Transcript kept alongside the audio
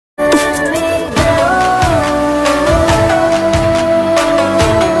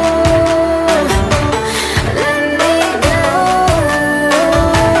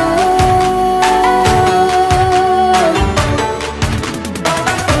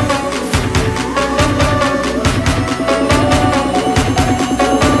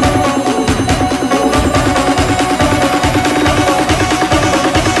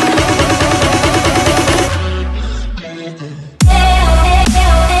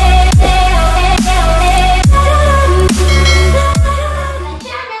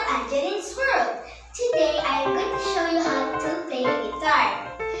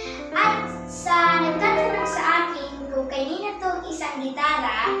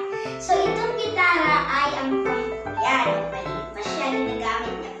So itong gitara ay ang pangkuya. Maliit pa siya,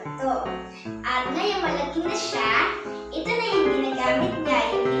 ginagamit niya pa to. At ngayon malaki na siya, ito na yung ginagamit niya,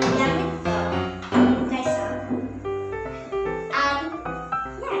 yung ginagamit ko. Okay, so,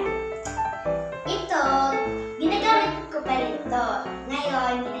 yan. Ito, ginagamit ko pa rin to.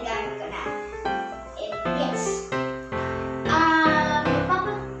 Ngayon, ginagamit ko na. And yes.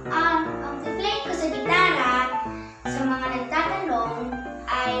 Ang play ko sa gitara, sa mga nagtatanong,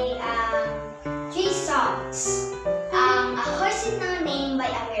 ay 3 songs. A Horse With No Name by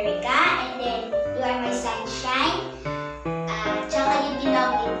America, and then You Are My Sunshine, tsaka You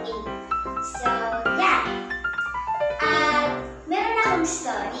Belong With Me. So, yeah. Meron akong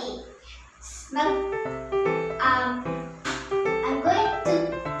story. I'm going to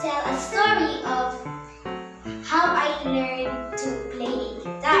tell a story of how I learned to play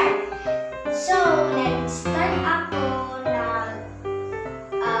guitar. So, nag-start ako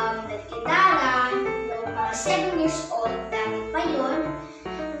nag-gitara noong mga 7 years old. Dami pa yun.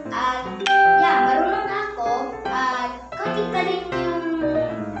 At, yeah, marunong na ako. Konti pa rin yung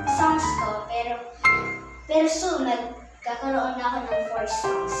songs ko. Pero soon, nagkakaroon na ako ng 4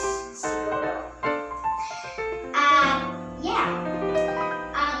 songs siguro. Yeah.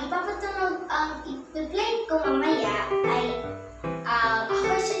 Ang ipi-play ko mamaya ay A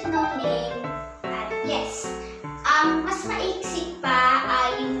Horse With No Name at yes. Mas maiksik pa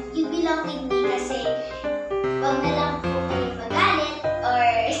ay You Belong With Me kasi wag na lang po kayo magalit or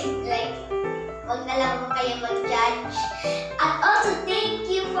like wag na lang po kayo mag-judge. At also thank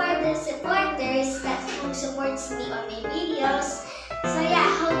you for the supporters who supports me on my videos. So yeah,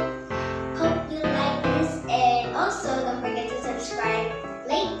 hope you like this, and also don't forget to subscribe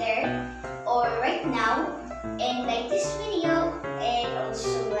later or right now and like this video, and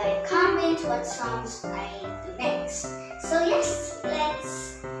also like comment what songs I do next. So yes,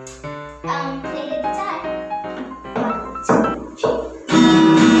 let's play the guitar. 1, 2, 3.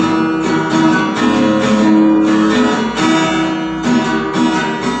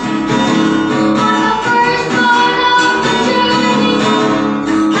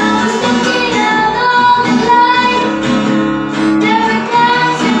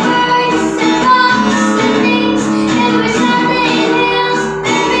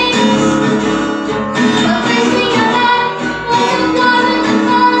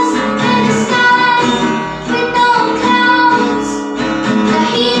 Sky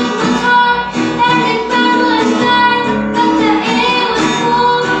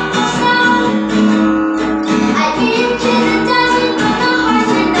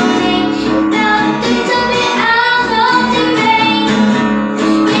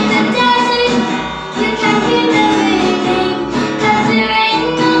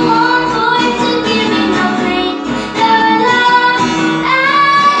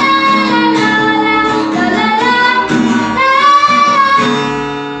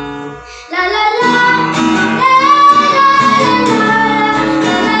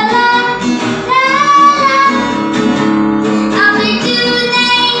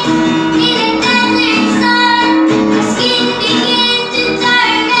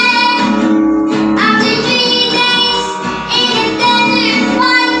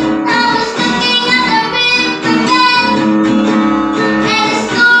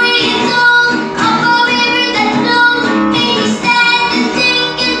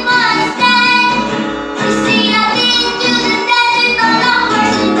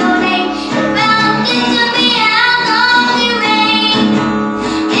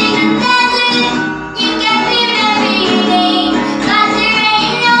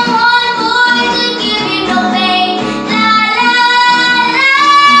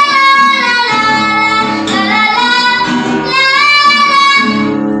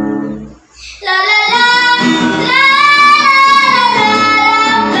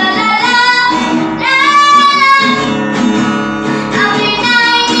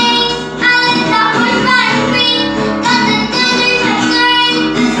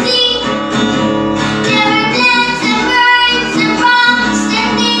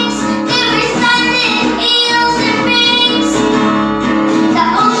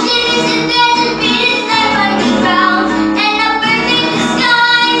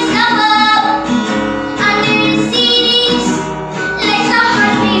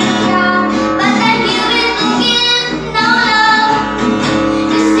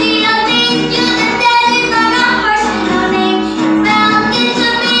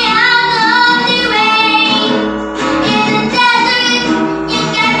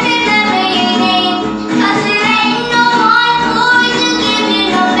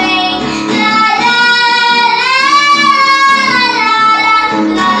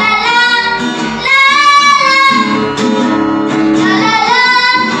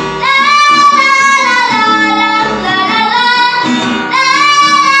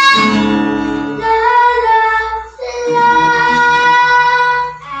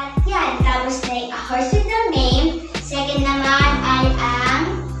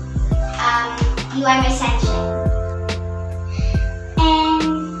You Are My Sunshine. And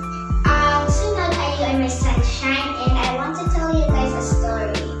sunod ay You Are My Sunshine, and I want to tell you guys a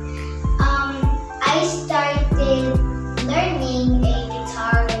story. I started learning a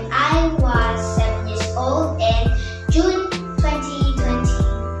guitar when I was 7 years old, and June 2020,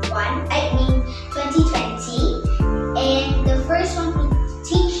 and the first one who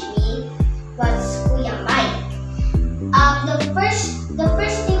teach me was Kuya Mike. The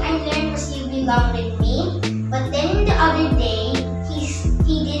first thing I learned was You Belong With Me, but then the other day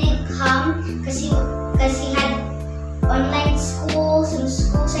he didn't come because he had online school, some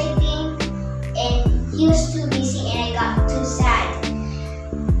schools I think, and he was too busy and I got too sad.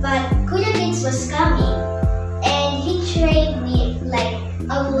 But Kuya Vince was coming, and he trained me like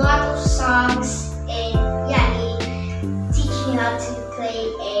a lot of songs, and yeah, he teach me how to play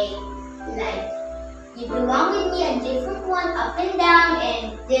You Belong With Me, a different one, Up and Down,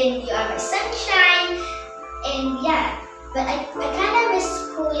 and then You Are My Sunshine, and yeah. But I kind of miss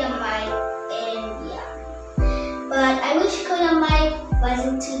Kuya Mike, and yeah. But I wish Kuya Mike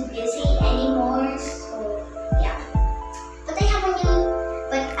wasn't too busy anymore, so yeah. But I have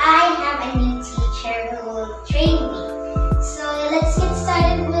a new teacher who will train me. So let's get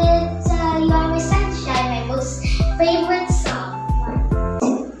started with You Are My Sunshine, my most favorite song. 1,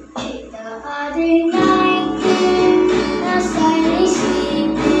 2, 3. The other night, as I lay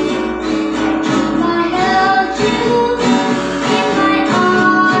sleeping, I dreamed I held you in my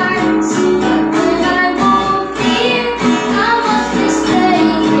arms. But when I woke dear, I was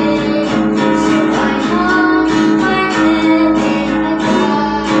mistaken. So I hung my head and I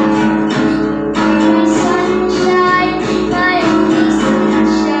cried. You are my sunshine, my only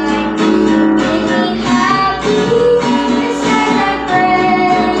sunshine. You make me happy, instead I pray.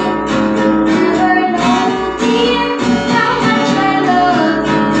 You'll never know, dear, how much I love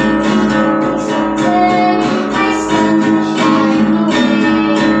you. Please don't take my sunshine away.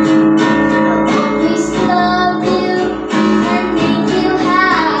 I'll always love you and make you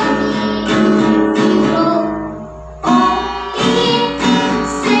happy. If you will only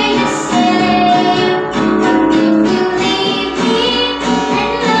stay the same. But if you leave me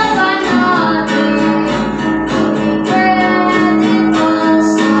and love another, I'll regret it all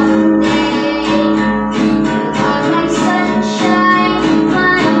someday. You are my sunshine,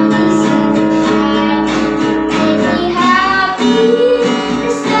 my only sunshine. You make me happy,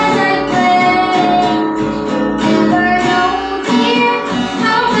 instead I pray. You'll never know, dear,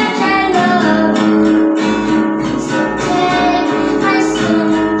 how much I love you. Please don't take my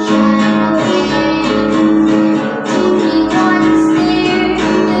sunshine away. You told me once, dear,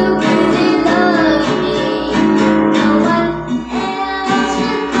 you really love me. No one else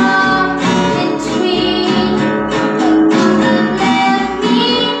will come between. But now you've left me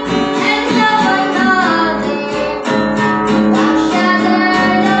and love another. I'm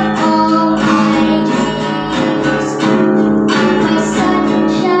shattered of all my dreams. You are my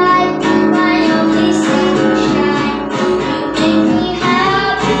sunshine, my only sunshine. You make me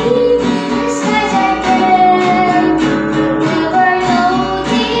happy, instead I pray. You'll never know,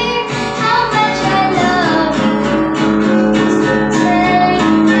 dear, how much I love you. Please don't take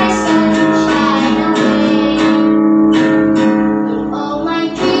my sunshine away. In all my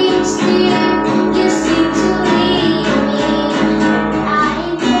dreams, dear, you seem to leave me. When I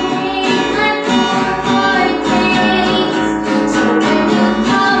make my poor heart aches. So when you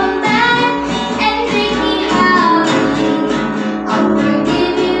come back and make me happy, I'll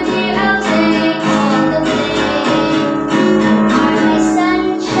forgive you, dear, I'll take all the blame. You are my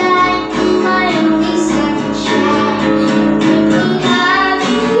sunshine, my only sunshine. You make me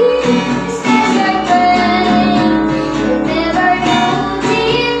happy, instead I pray. You'll never know,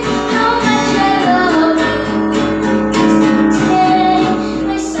 dear, how much I love you. Please don't take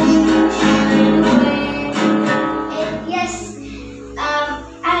my sunshine away. And yes,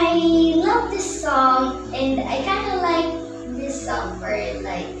 I love this song, and I kind of like this song for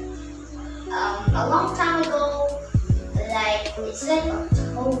like a long time ago. Like it's like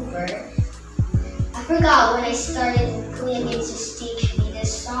October. I forgot when I started Kuya Vince to teach me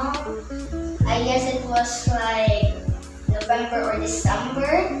this song. I guess it was like November or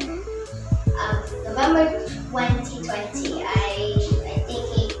December. November 2020. I think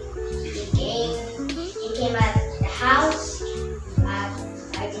he came at the house at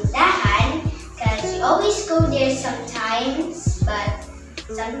Argindahan, because we always go there sometimes, but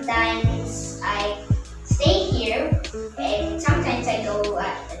sometimes I stay here, and sometimes I go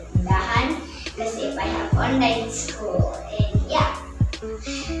at Argindahan because if I have online school, and yeah.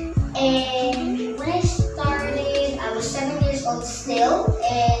 And when I started, I was 7 years old still,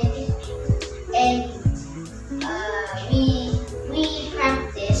 and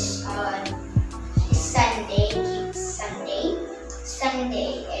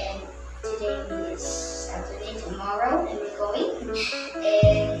Sunday, and today is Saturday. Tomorrow, and we're going.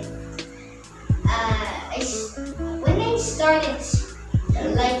 And when I started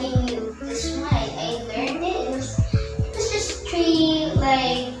liking this one, I learned it. It was just three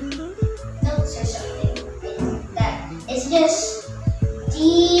like notes or something. It's just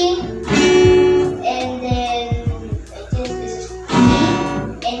D, and then I guess this is D,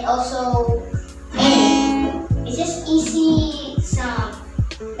 and also A. It's just easy some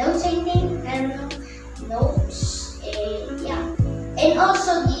notes, I think. I don't know, notes, and yeah. And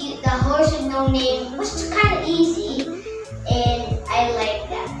also the horse with no name was kind of easy, and I like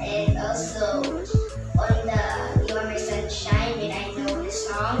that. And also on the You Are My Sunshine, when I know the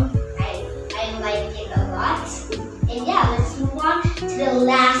song, I like it a lot. And yeah, let's move on to the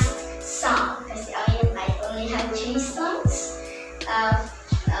last song, because I only have 3 songs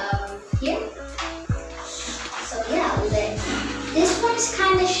here. So yeah, this one is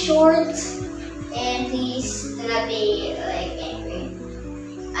kind of short, and please do not be like angry.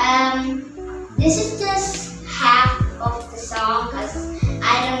 This is just half of the song, because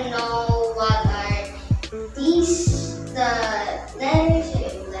I don't know what are the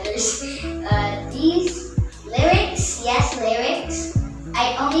letters, these lyrics. Yes, lyrics.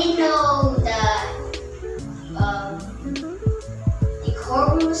 I only know the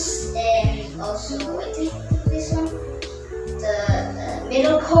chorus, and also I think this one, the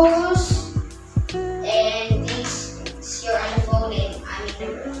middle chorus, and these you're on the phone and I'm in the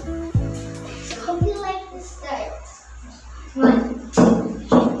room. So hope you like the start. 1, 2,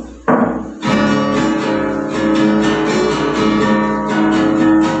 3.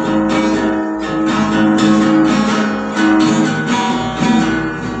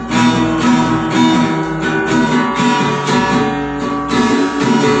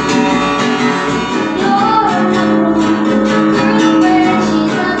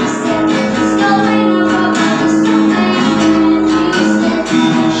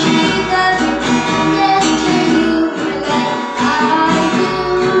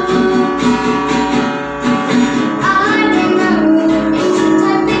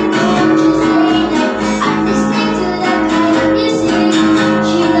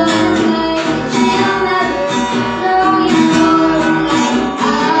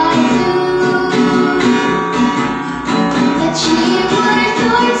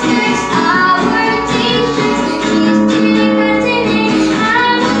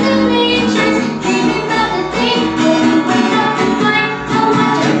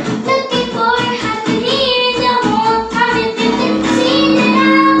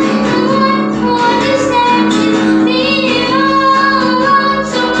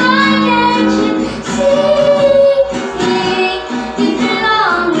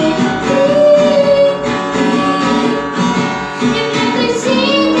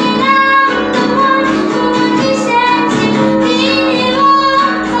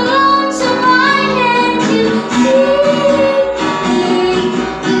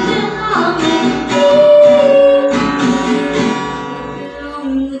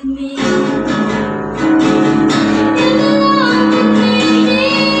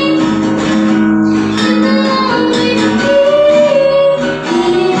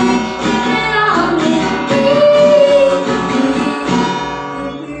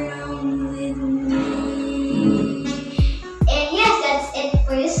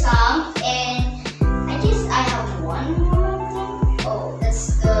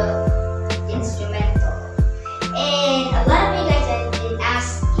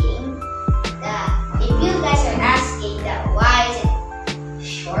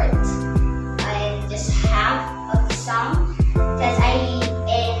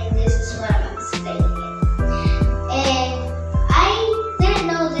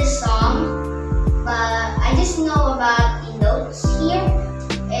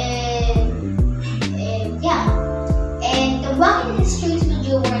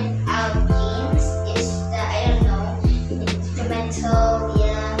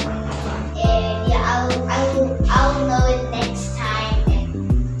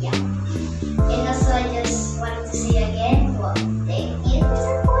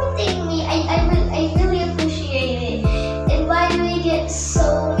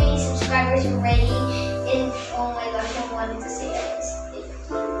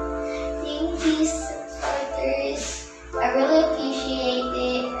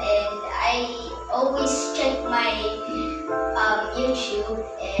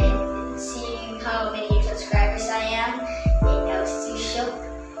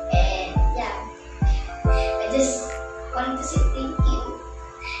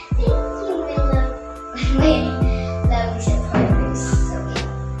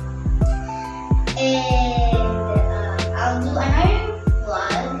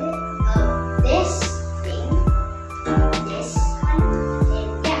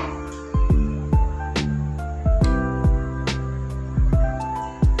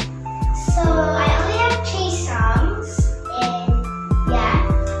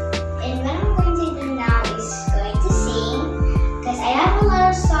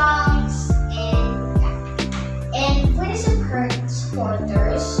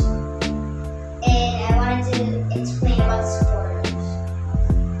 supporters, and I wanted to explain about supporters.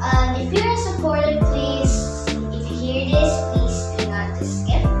 If you're a supporter, please, if you hear this, please do not just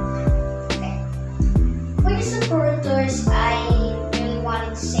skip. Okay. For the supporters, I really wanted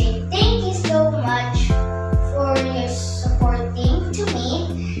to say thank you so much for your supporting to me,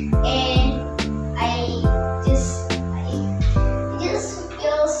 and I just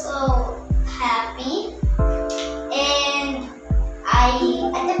feel so happy. And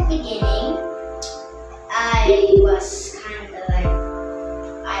at the beginning, I was kind of like,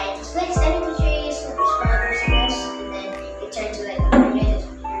 I just like sending pictures, subscribers, and then it turned to like 100,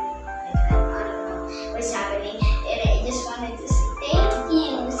 I don't know what's happening. And I just wanted to say thank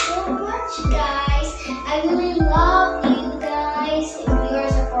you so much, guys. I really love you guys. If you're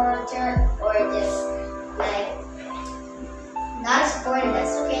a supporter or just like not a supporter,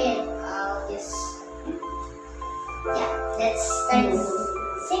 that's okay. I'll just, yeah, let's start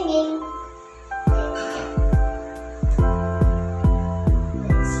singing.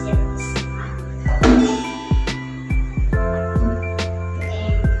 Let's get this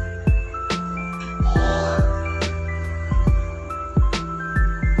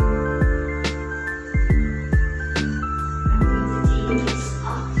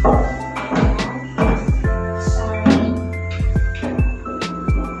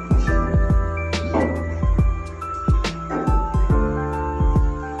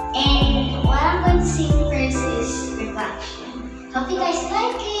and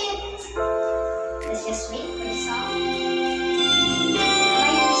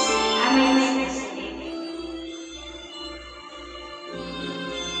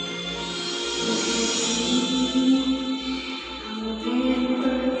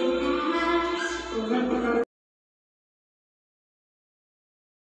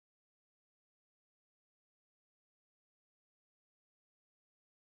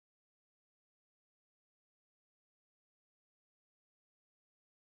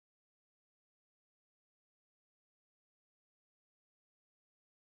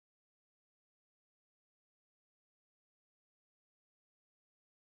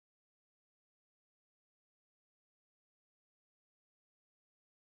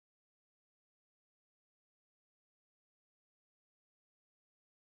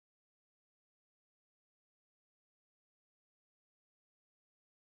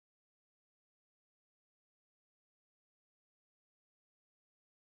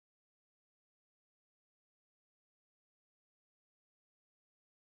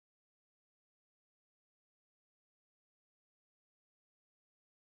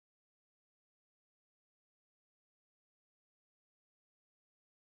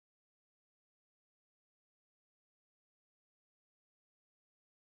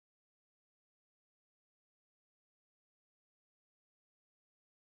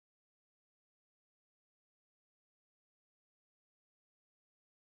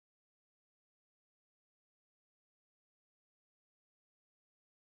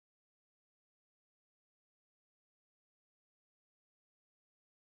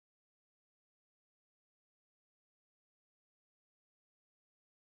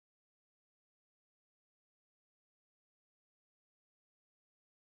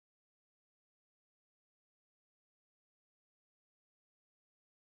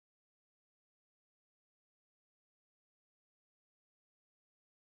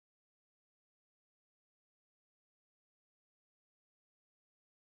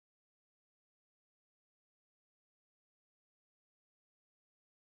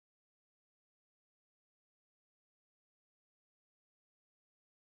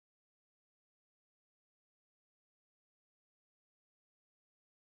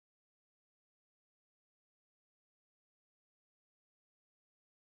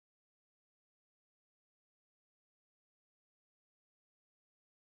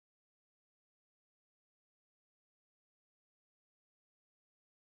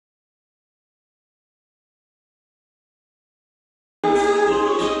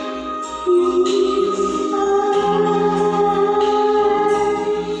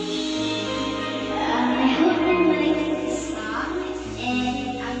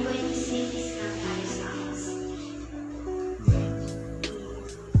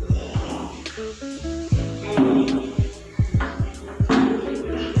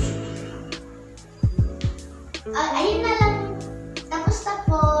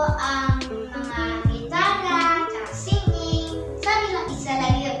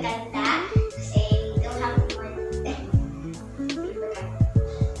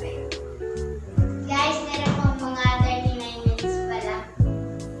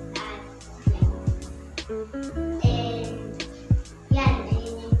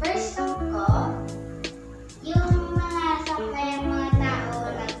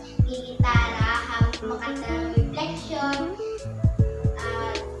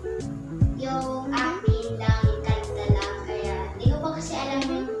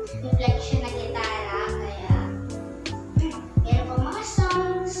reflection na gitara. Kaya, meron pang mga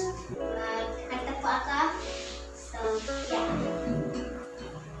songs. Magkakanta po ako. So, yeah.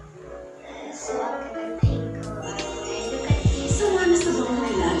 So, ang kakantahin ko ay look at this. Sumama sa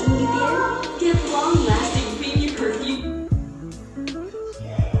bahay natin bitin. Get long-lasting premium perfume.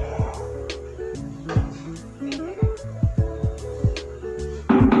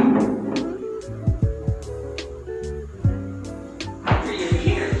 For your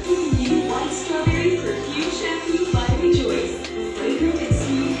hair, new white strawberry perfume shampoo by Rejoice. Fragrant and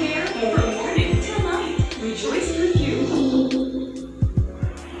smooth hair from morning till night. Rejoice perfume.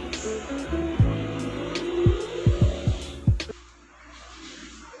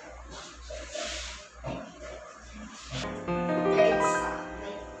 Third song.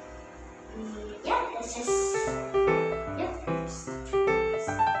 Yeah, this is. Yeah.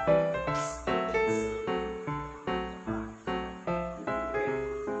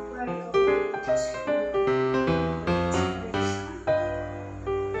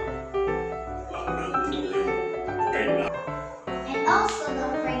 And also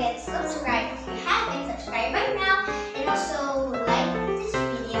don't forget to subscribe if you haven't subscribed right now, and also like this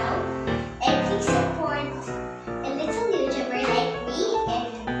video, and please support a little YouTuber like me and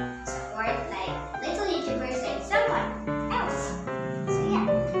support like little YouTubers like someone else. So yeah.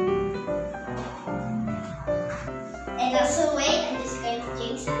 And also wait, I'm just going to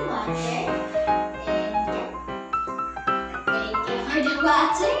drink some water. And yeah. Thank you for the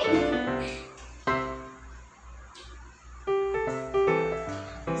water.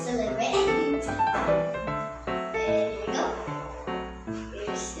 Just a little bit. There we go.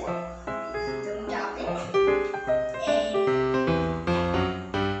 Here's it. Don't drop it.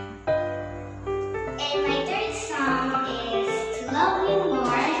 And my third song is To Love You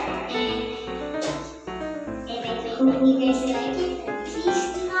More. And I think you guys like it. And please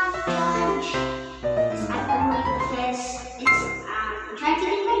do not judge. Because I'm only because I'm trying to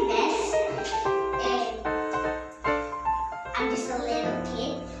do my best. And I'm just a little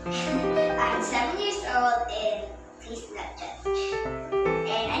kid. I'm 7 years old, and please do not judge.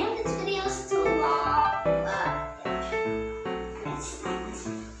 And I know this video is too long, but let's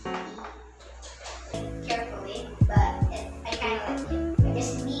be carefully. But I kind of like it. I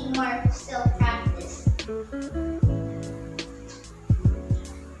just need more still practice.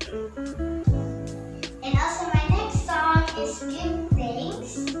 And also my next song is Give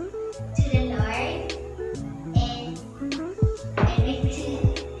Thanks to the Lord. And me too.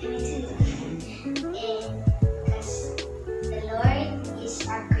 And because the Lord is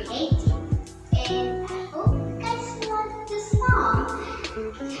our creator. And I hope you guys love this song.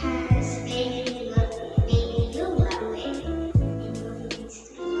 Because baby you love it. And you needs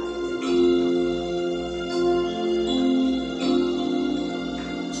to love it.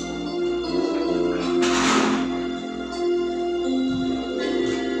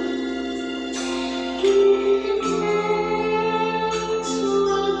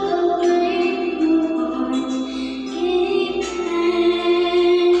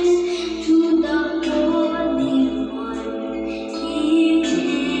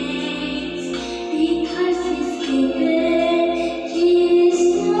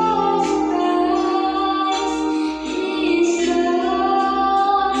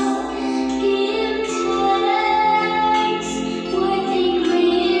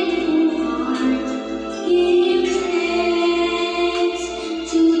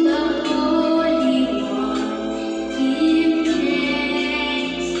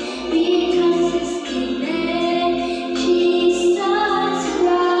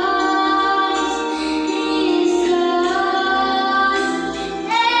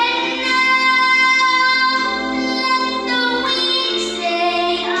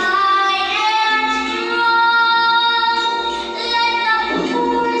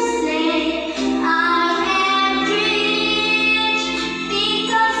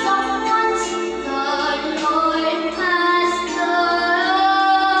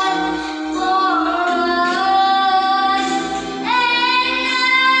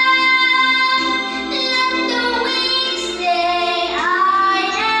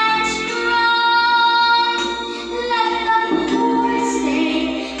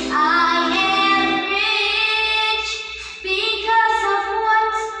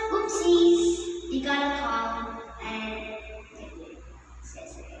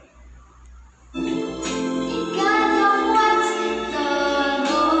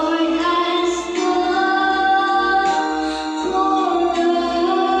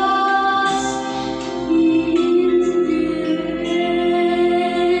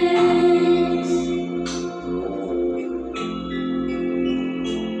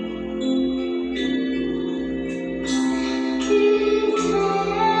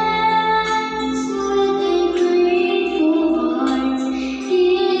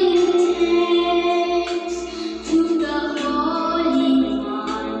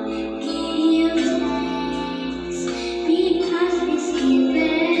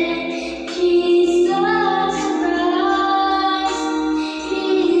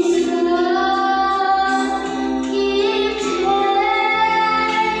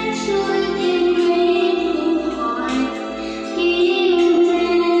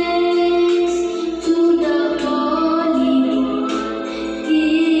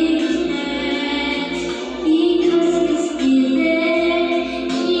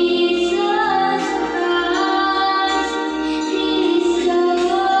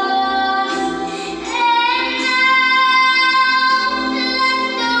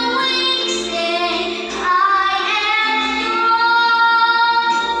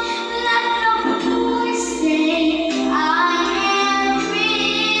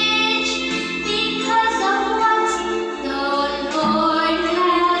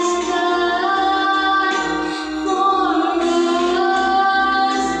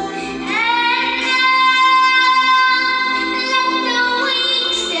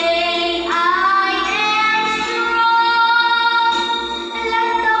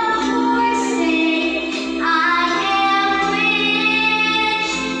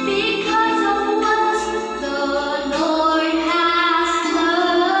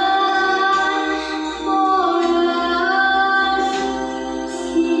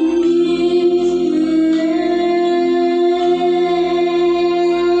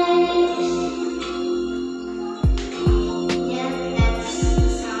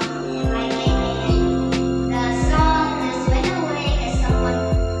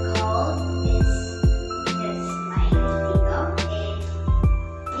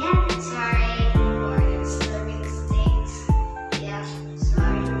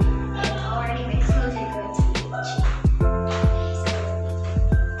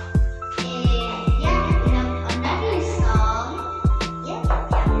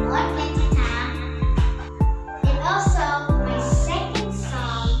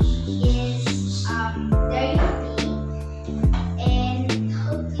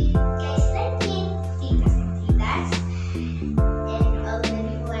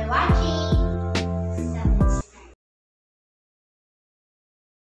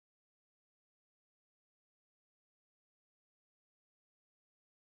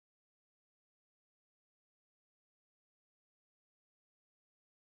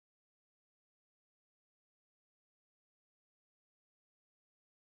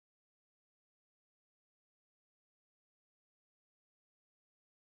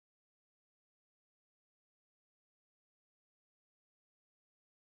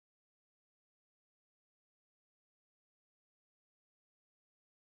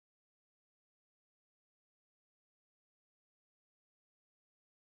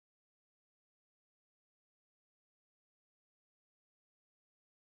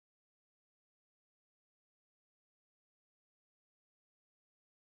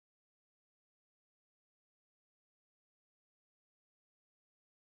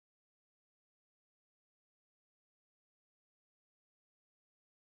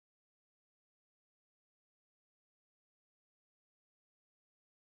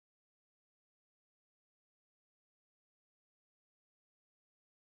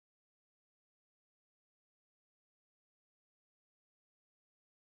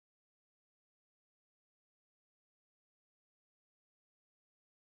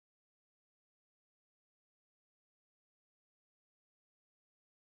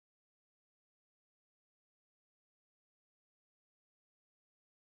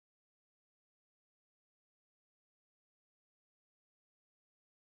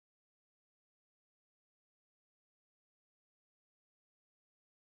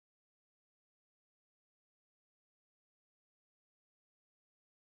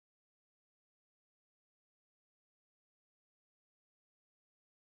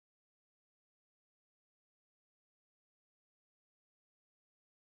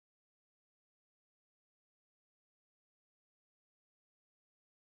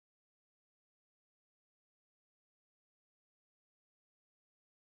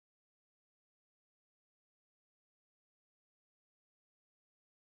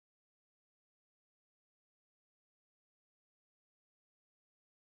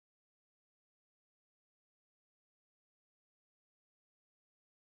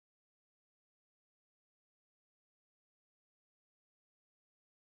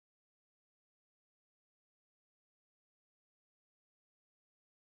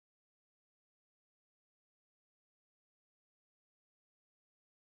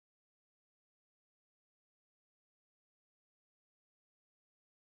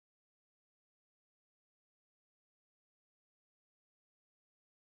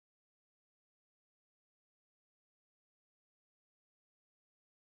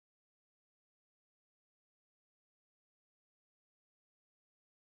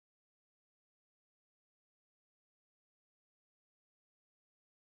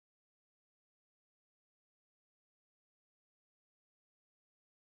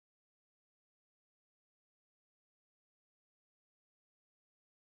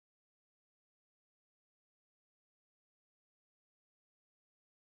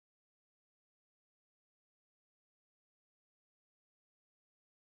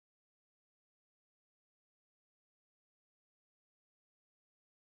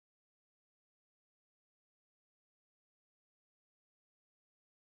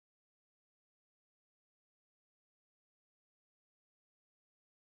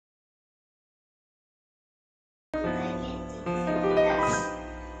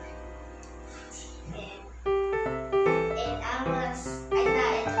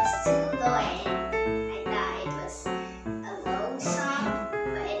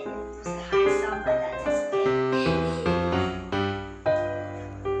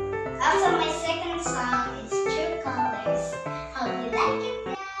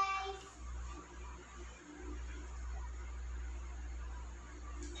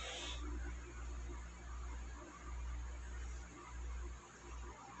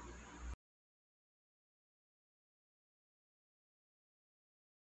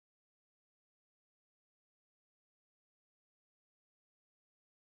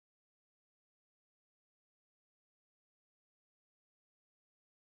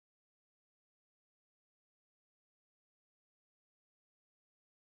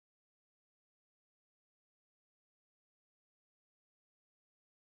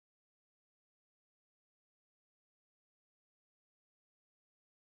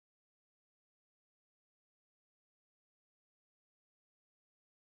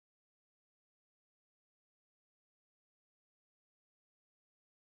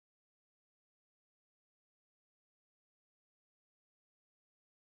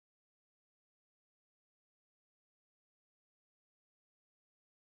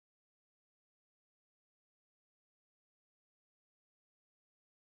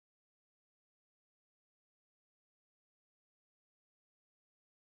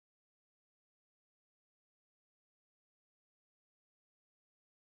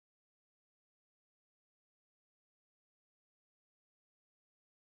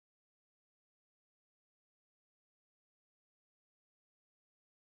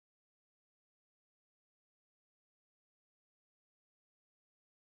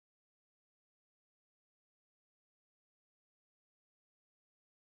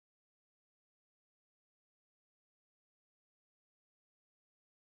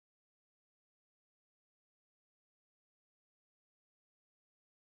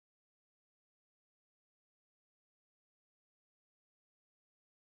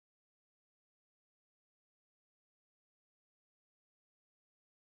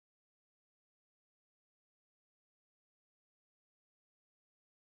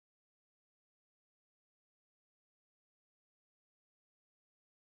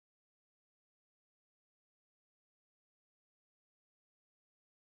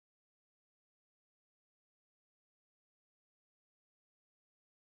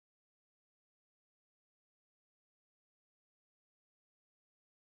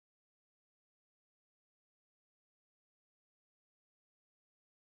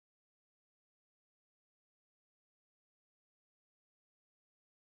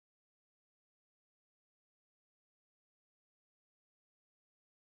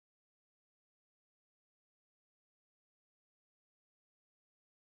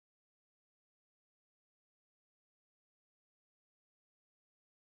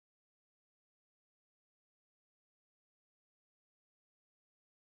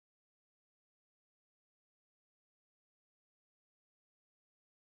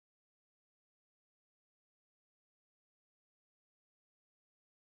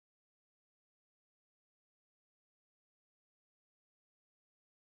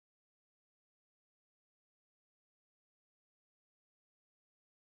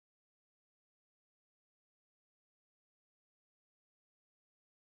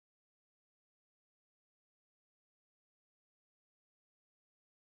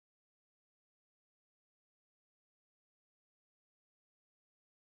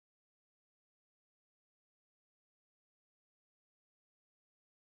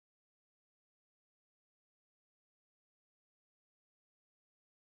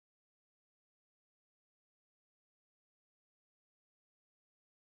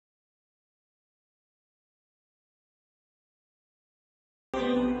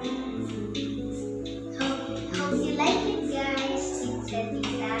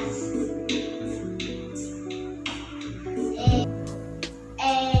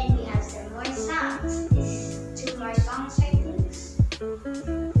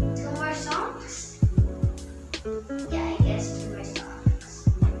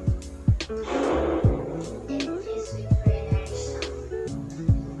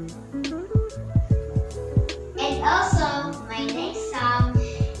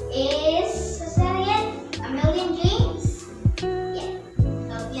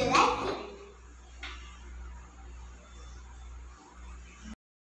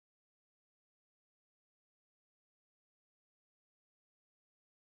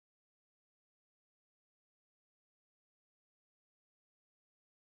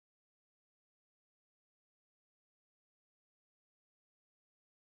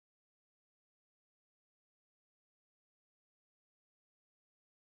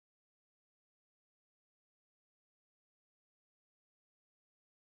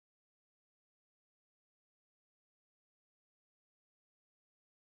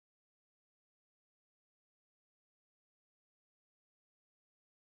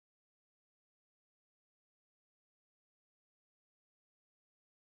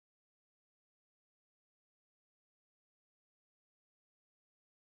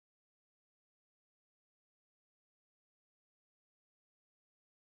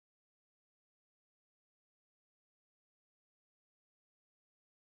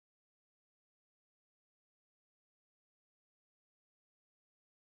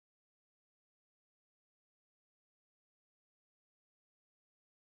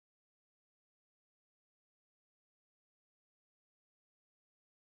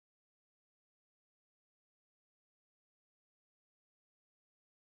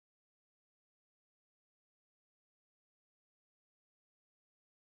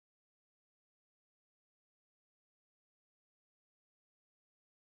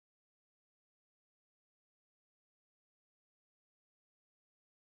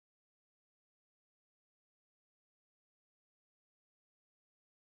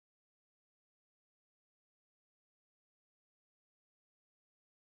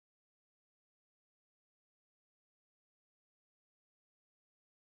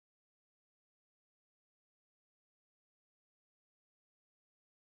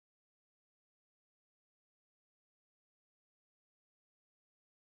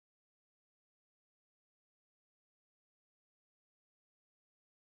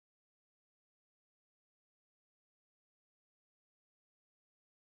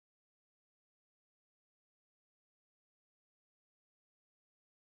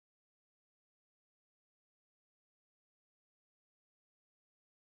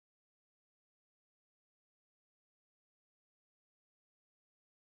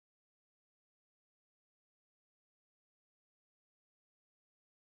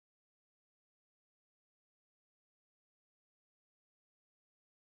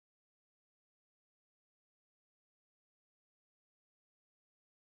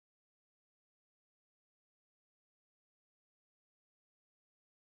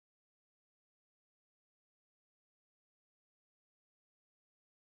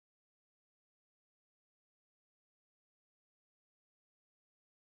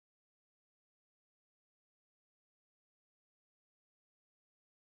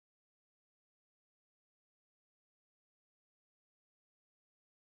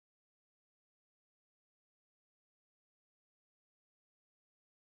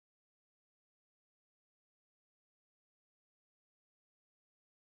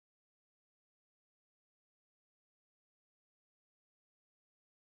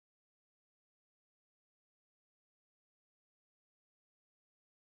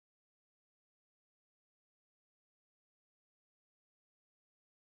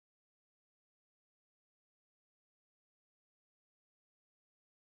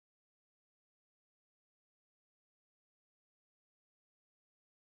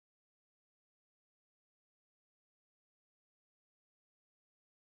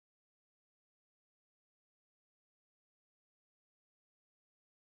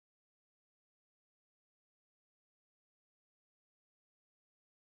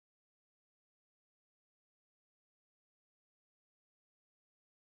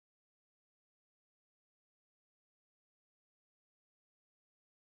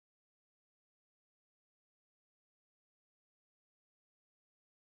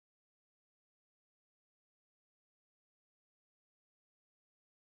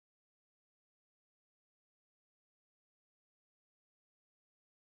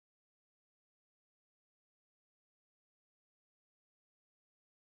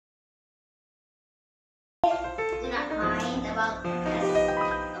 because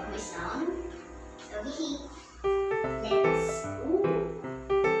of my sound. So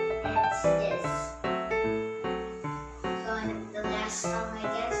let's this. So the last song, I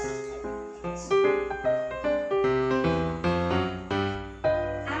guess.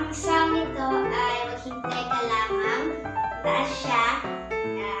 Ang sound nito ay maghintay ka lamang. Taas siya.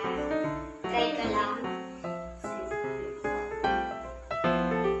 Try ka lang.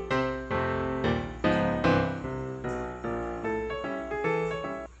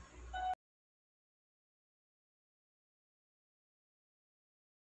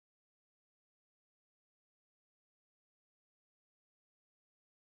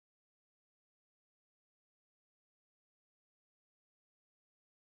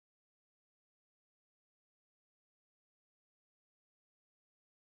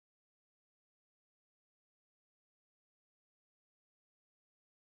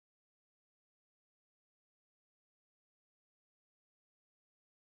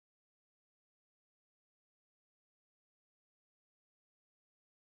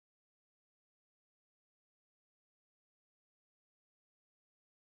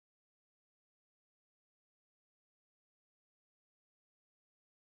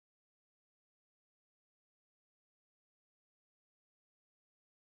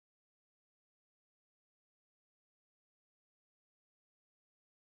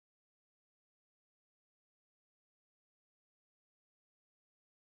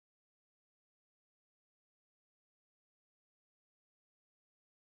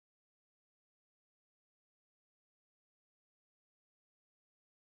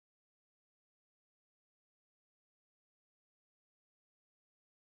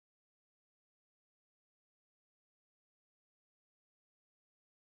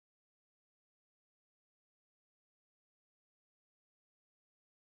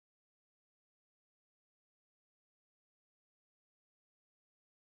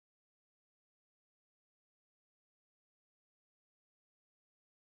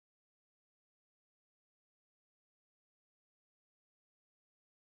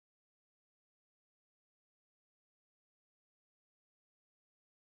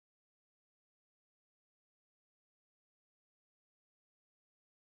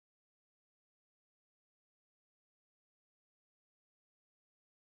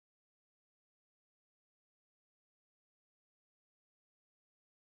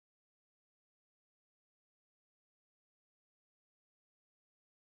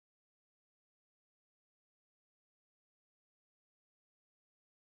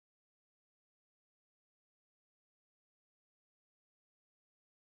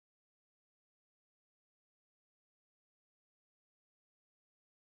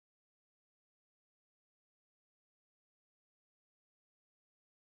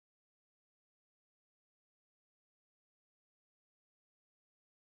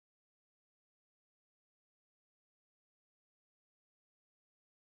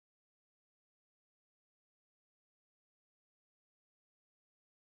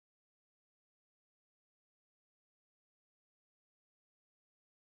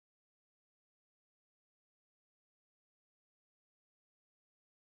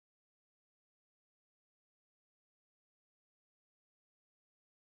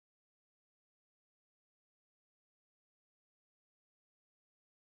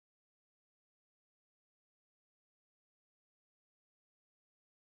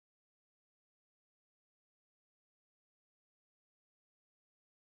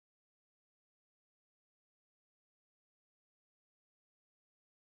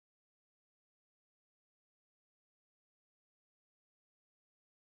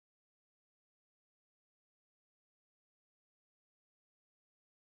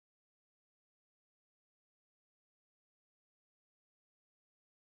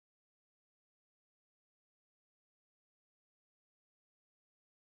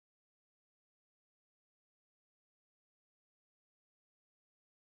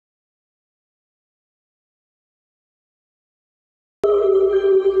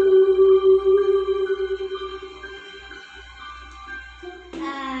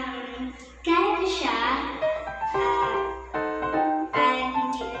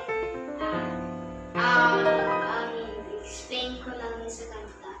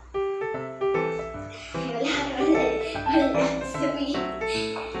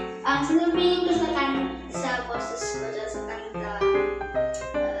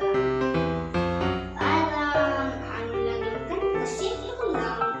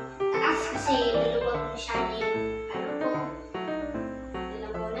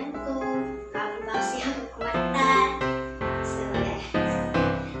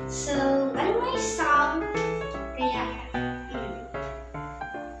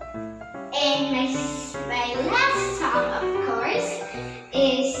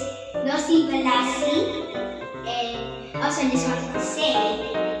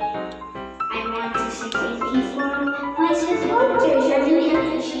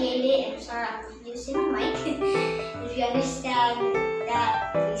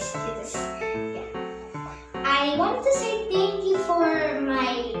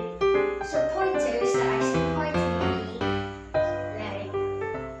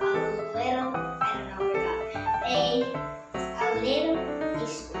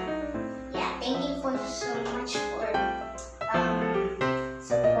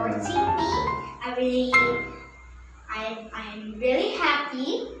 supporting me. I'm really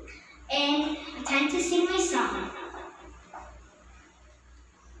happy, and time to sing my song.